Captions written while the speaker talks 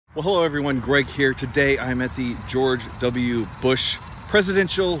Well, hello everyone, Greg here. Today I'm at the George W. Bush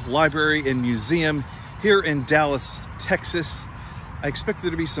Presidential Library and Museum here in Dallas, Texas. I expect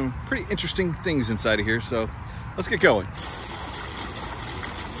there to be some pretty interesting things inside of here, so let's get going.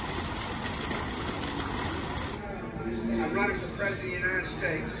 I'm running for President of the United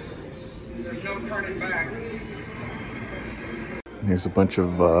States. There's no turning back. Here's a bunch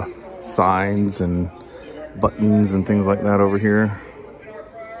of signs and buttons and things like that over here.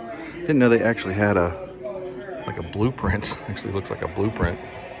 Didn't know they actually had a blueprint. Actually looks like a blueprint.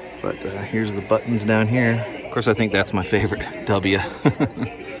 But here's the buttons down here. Of course, I think that's my favorite W.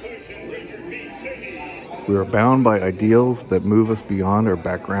 We are bound by ideals that move us beyond our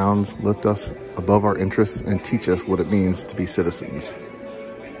backgrounds, lift us above our interests, and teach us what it means to be citizens.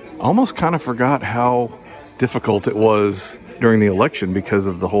 I almost kind of forgot how difficult it was during the election because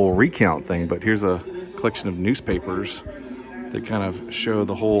of the whole recount thing, but here's a collection of newspapers that kind of show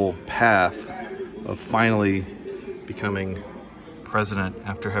the whole path of finally becoming president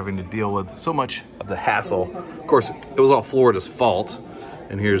after having to deal with so much of the hassle. Of course, it was all Florida's fault.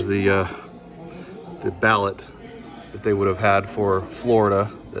 And here's the ballot that they would have had for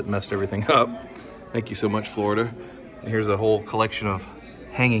Florida that messed everything up. Thank you so much, Florida. And here's a whole collection of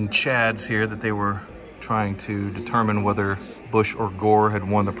hanging chads here that they were trying to determine whether Bush or Gore had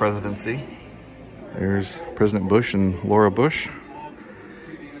won the presidency. There's President Bush and Laura Bush.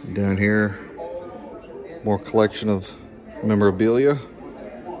 Down here, more collection of memorabilia.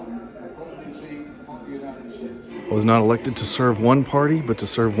 I was not elected to serve one party, but to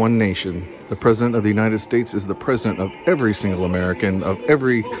serve one nation. The President of the United States is the President of every single American, of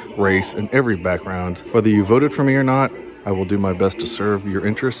every race and every background. Whether you voted for me or not, I will do my best to serve your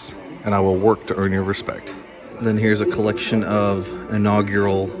interests, and I will work to earn your respect. Then here's a collection of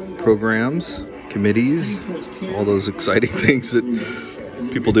inaugural programs, committees, all those exciting things that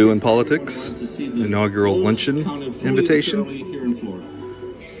people do in politics. Inaugural luncheon invitation.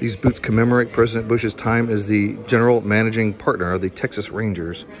 These boots commemorate President Bush's time as the general managing partner of the Texas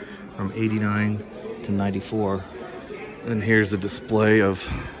Rangers from '89 to '94. And here's the display of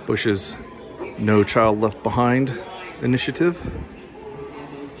Bush's No Child Left Behind initiative.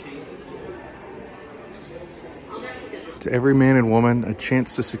 To every man and woman, a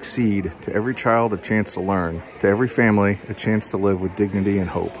chance to succeed. To every child, a chance to learn. To every family, a chance to live with dignity and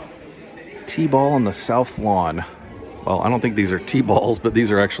hope. T-ball on the South Lawn. Well, I don't think these are T-balls, but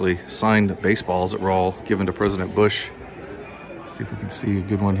these are actually signed baseballs that were all given to President Bush. Let's see if we can see a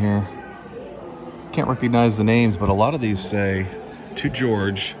good one here. Can't recognize the names, but a lot of these say, to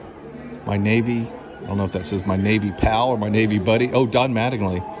George, my Navy. I don't know if that says my Navy pal or my Navy buddy. Oh, Don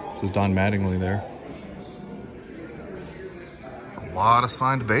Mattingly. It says Don Mattingly there. A lot of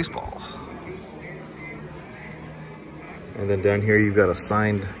signed baseballs. And then down here you've got a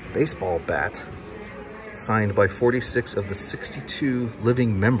signed baseball bat signed by 46 of the 62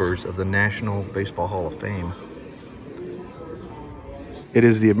 living members of the National Baseball Hall of Fame. It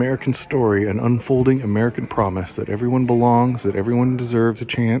is the American story, an unfolding American promise that everyone belongs, that everyone deserves a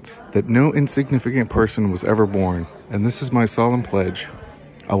chance, that no insignificant person was ever born. And this is my solemn pledge.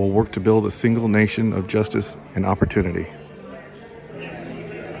 I will work to build a single nation of justice and opportunity.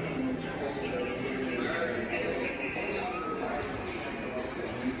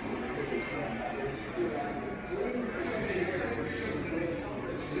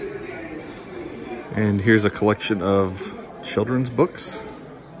 And here's a collection of children's books.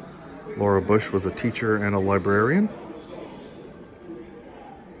 Laura Bush was a teacher and a librarian.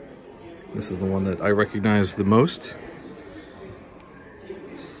 This is the one that I recognize the most.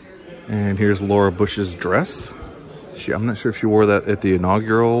 And here's Laura Bush's dress. I'm not sure if she wore that at the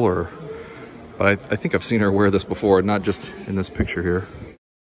inaugural but I think I've seen her wear this before, not just in this picture here.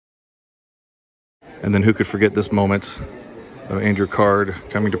 And then who could forget this moment of Andrew Card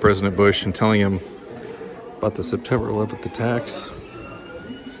coming to President Bush and telling him about the September 11th attacks.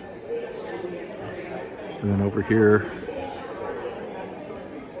 And then over here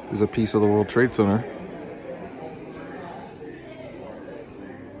is a piece of the World Trade Center.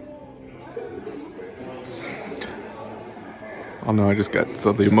 Oh no, I just got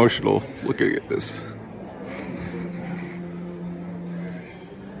something emotional looking at this.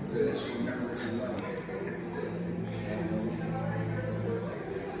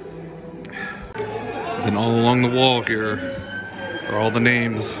 Then all along the wall here are all the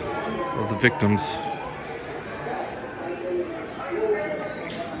names of the victims.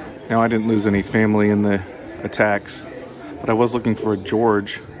 Now, I didn't lose any family in the attacks, but I was looking for a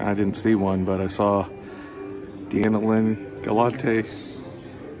George, and I didn't see one, but I saw Deanna Lynn Galante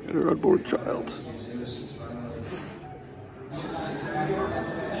and her unborn child.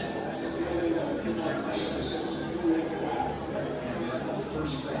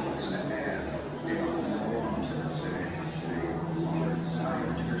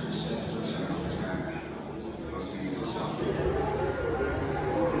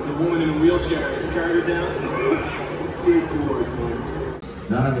 woman in a wheelchair carried her down. Great floors, man.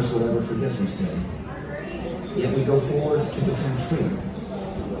 None of us will ever forget this day. Yet we go forward to defend freedom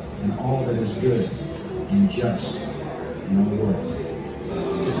and all that is good and just in our world.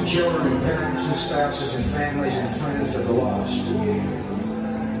 To the children and parents and spouses and families and friends of the lost,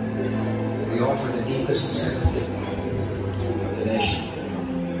 we offer the deepest sympathy of the nation.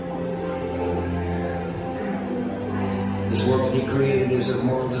 This world he created is of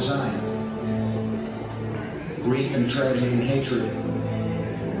moral design. Grief and tragedy and hatred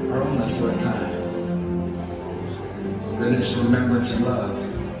are only for a time. Goodness, remembrance, and love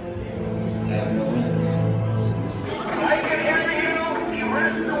have no end. I can hear you, the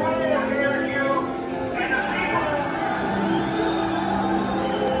rest of the world hears you, and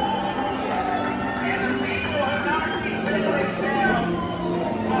the people have not been laid down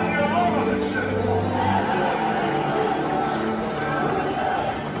under all of us.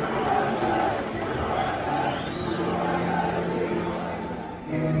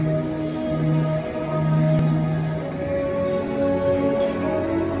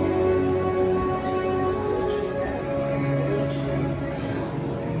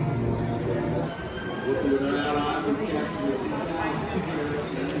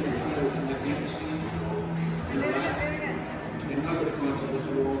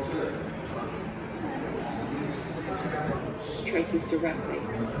 Traces directly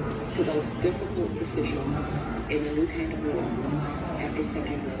to those difficult decisions in a new kind of war after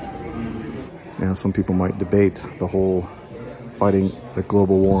Second World. Now, some people might debate the whole fighting the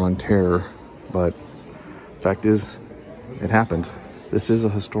global war on terror, but fact is, it happened. This is a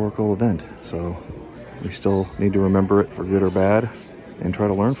historical event, so we still need to remember it for good or bad and try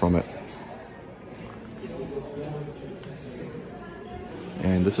to learn from it.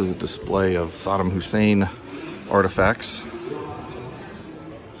 And this is a display of Saddam Hussein artifacts.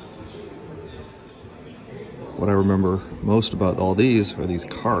 What I remember most about all these are these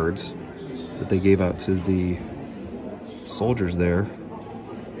cards that they gave out to the soldiers there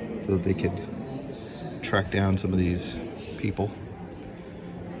so that they could track down some of these people.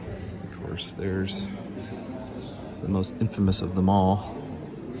 Of course, there's the most infamous of them all,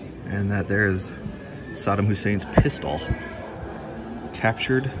 and that there is Saddam Hussein's pistol,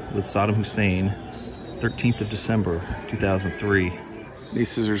 captured with Saddam Hussein, 13th of December, 2003. These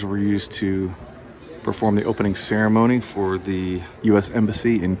scissors were used to perform the opening ceremony for the U.S.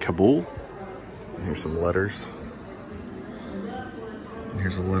 Embassy in Kabul. And here's some letters. And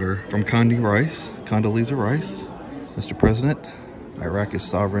here's a letter from Condoleezza Rice. Mr. President, Iraq is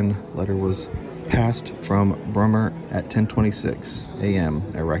sovereign. Letter was passed from Bremer at 10:26 a.m.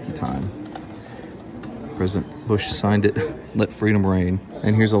 Iraqi time. President Bush signed it, let freedom reign.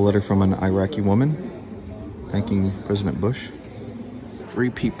 And here's a letter from an Iraqi woman thanking President Bush. Free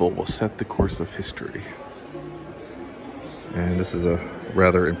people will set the course of history. And this is a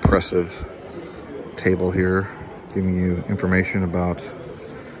rather impressive table here, giving you information about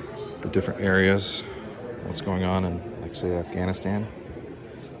the different areas, what's going on in, like, say, Afghanistan,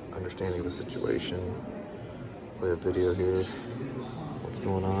 understanding the situation. Play a video here, what's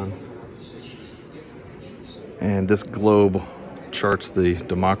going on. And this globe charts the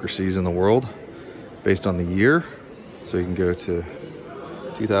democracies in the world based on the year. So you can go to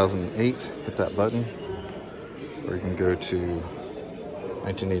 2008, hit that button, or you can go to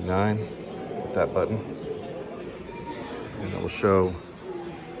 1989, hit that button, and it will show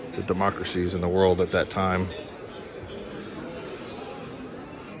the democracies in the world at that time.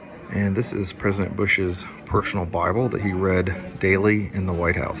 And this is President Bush's personal Bible that he read daily in the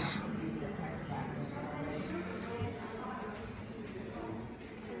White House.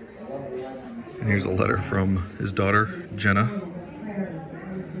 And here's a letter from his daughter, Jenna.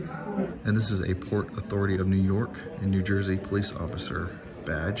 And this is a Port Authority of New York and New Jersey police officer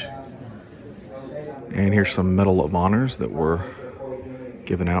badge. And here's some Medal of Honors that were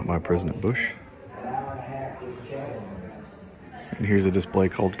given out by President Bush. And here's a display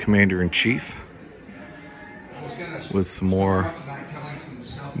called Commander-in-Chief with some more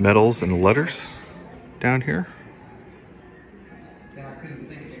medals and letters down here.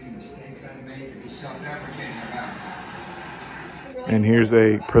 And here's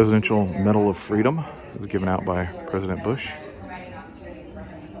a Presidential Medal of Freedom that was given out by President Bush.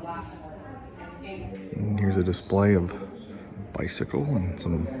 And here's a display of bicycle and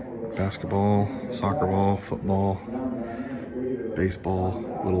some basketball, soccer ball, football, baseball,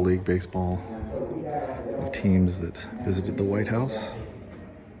 Little League baseball of teams that visited the White House.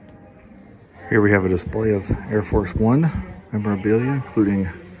 Here we have a display of Air Force One memorabilia, including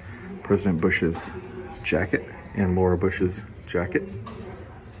President Bush's jacket and Laura Bush's jacket.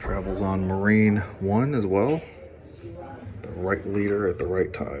 Travels on Marine One as well. The right leader at the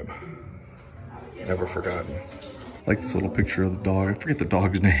right time. Never forgotten. I like this little picture of the dog. I forget the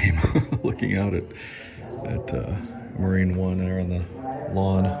dog's name. Looking out at Marine One there on the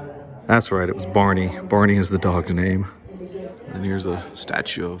lawn. That's right, it was Barney. Barney is the dog's name. And here's a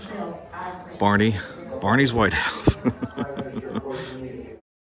statue of Barney. Barney's White House.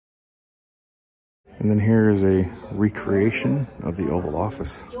 And then here is a recreation of the Oval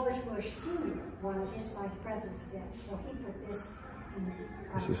Office. George Bush Sr. wanted his vice president's desk, so he put this in the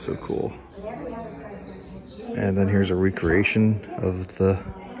This is so cool. but every other president has And then here's a recreation of the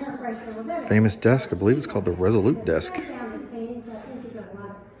famous desk. I believe it's called the Resolute desk. So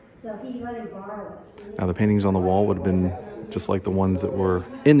he let him borrow it. Now the paintings on the wall would have been just like the ones that were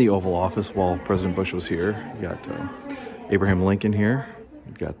in the Oval Office while President Bush was here. You got Abraham Lincoln here.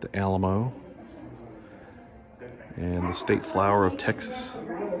 You've got the Alamo. And the state flower of Texas.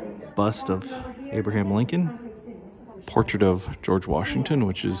 Bust of Abraham Lincoln. Portrait of George Washington,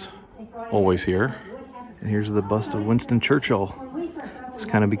 which is always here. And here's the bust of Winston Churchill. This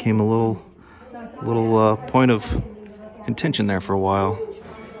kind of became a little point of contention there for a while.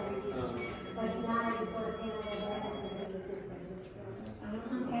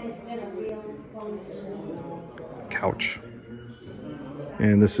 Couch.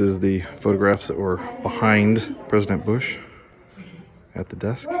 And this is the photographs that were behind President Bush at the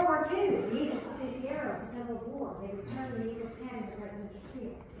desk. World War II, the Eagle of the Arrows, Civil War. They returned the Eagle 10 to President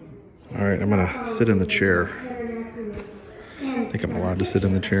Bush. All right, I'm gonna sit in the chair. I think I'm allowed to sit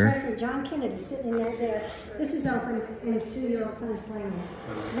in the chair. President John Kennedy sitting in that desk. This is open, and his 2-year-old son is playing it.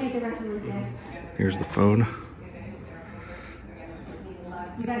 I think they're right in the desk. Here's the phone.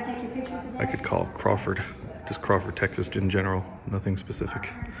 You gotta take your picture of the I desk? could call Crawford, just Crawford, Texas in general, nothing specific.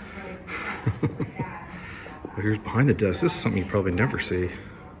 But here's behind the desk. This is something you probably never see.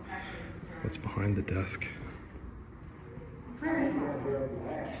 What's behind the desk?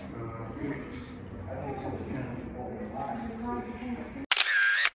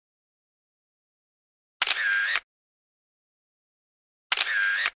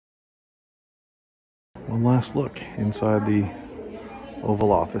 One last look inside the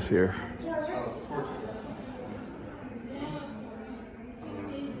Oval Office here.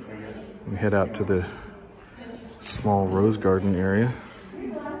 We head out to the small rose garden area.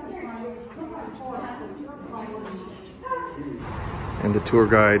 And the tour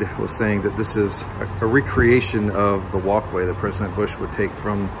guide was saying that this is a recreation of the walkway that President Bush would take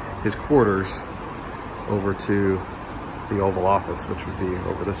from his quarters over to the Oval Office, which would be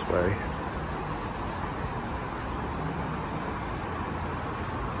over this way.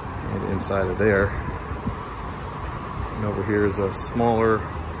 And inside of there. And over here is a smaller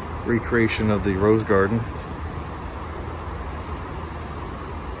recreation of the rose garden.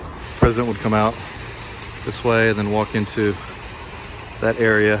 The president would come out this way and then walk into that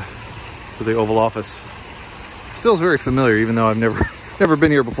area to the Oval Office. This feels very familiar, even though I've never been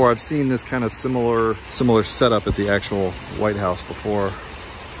here before. I've seen this kind of similar setup at the actual White House before.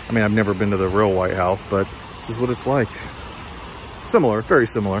 I mean, I've never been to the real White House, but this is what it's like. Similar, very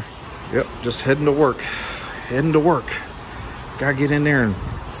similar. Yep, just heading to work. Heading to work. Gotta get in there and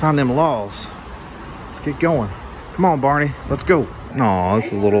sign them laws. Let's get going. Come on, Barney, let's go. Aw,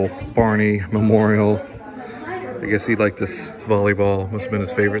 that's a little Barney memorial. I guess he liked this volleyball. Must have been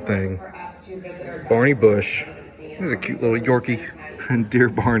his favorite thing. Barney Bush. He's a cute little Yorkie. And dear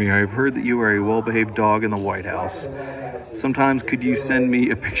Barney, I've heard that you are a well-behaved dog in the White House. Sometimes could you send me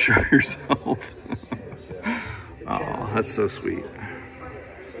a picture of yourself? Oh, that's so sweet.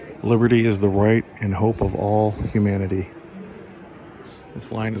 Liberty is the right and hope of all humanity.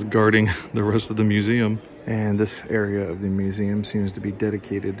 This line is guarding the rest of the museum. And this area of the museum seems to be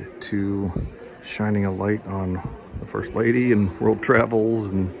dedicated to shining a light on the First Lady and world travels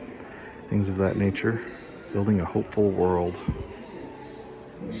and things of that nature. Building a hopeful world.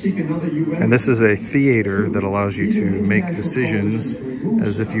 And this is a theater that allows you to make decisions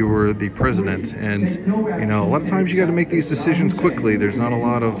as if you were the president. And, you know, a lot of times you got to make these decisions quickly. There's not a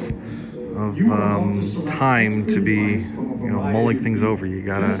lot of time to be, you know, mulling things over. You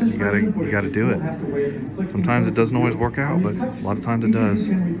gotta do it. Sometimes it doesn't always work out, but a lot of times it does.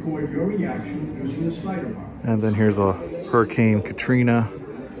 And then here's a Hurricane Katrina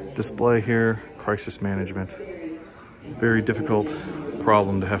display here. Crisis management. Very difficult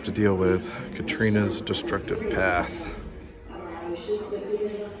problem to have to deal with. Katrina's destructive path.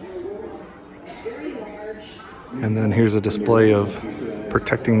 And then here's a display of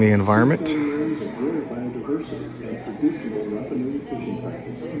protecting the environment.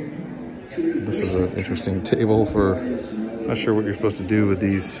 This is an interesting table for Not sure what you're supposed to do with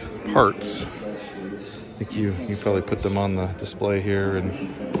these parts. I think you probably put them on the display here, and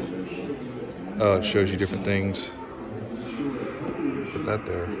it shows you different things. Put that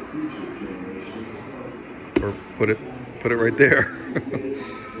there, or put it right there.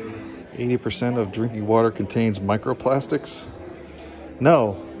 80% of drinking water contains microplastics.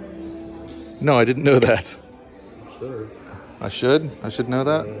 No, I didn't know that. I should know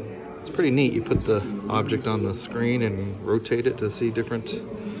that. It's pretty neat. You put the object on the screen and rotate it to see different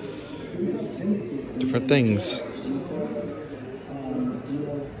things.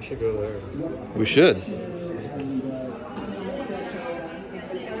 We should go there. We should.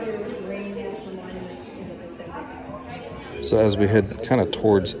 So as we head kind of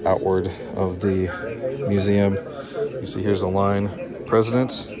towards outward of the museum, you see here's a line.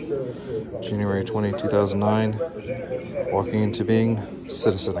 President, January 20, 2009, walking into being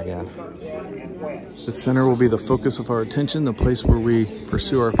citizen again. The center will be the focus of our attention, the place where we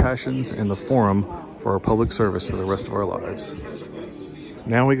pursue our passions, and the forum for our public service for the rest of our lives.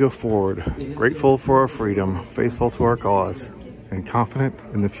 Now we go forward, grateful for our freedom, faithful to our cause, and confident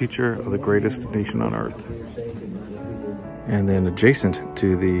in the future of the greatest nation on earth. And then adjacent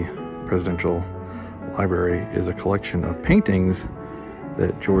to the presidential library is a collection of paintings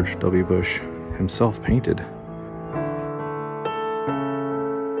that George W. Bush himself painted.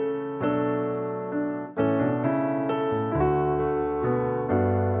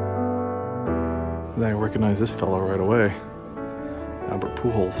 Then I recognize this fellow right away, Albert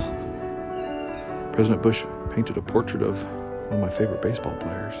Pujols. President Bush painted a portrait of one of my favorite baseball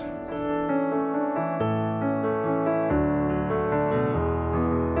players.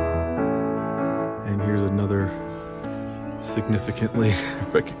 And here's another significantly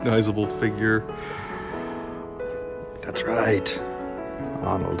recognizable figure. That's right,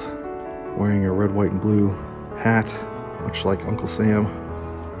 Arnold, wearing a red, white, and blue hat, much like Uncle Sam,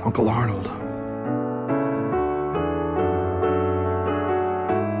 Uncle Arnold.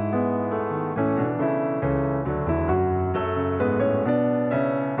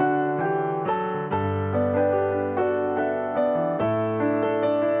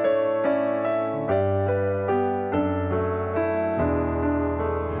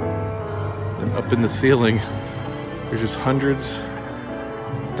 And up in the ceiling, there's just hundreds,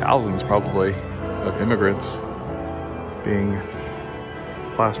 thousands probably, of immigrants being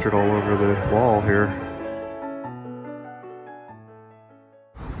plastered all over the wall here.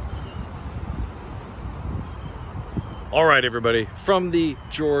 All right, everybody, from the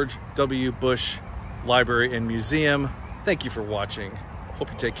George W. Bush Library and Museum, thank you for watching. Hope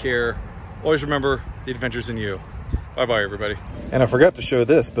you take care. Always remember, the adventure's in you. Bye-bye, everybody. And I forgot to show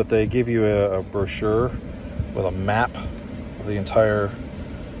this, but they give you a brochure with a map of the entire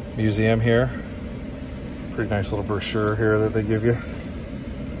museum here. Pretty nice little brochure here that they give you.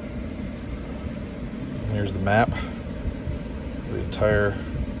 And here's the map of the entire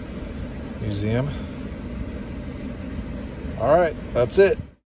museum. All right, that's it.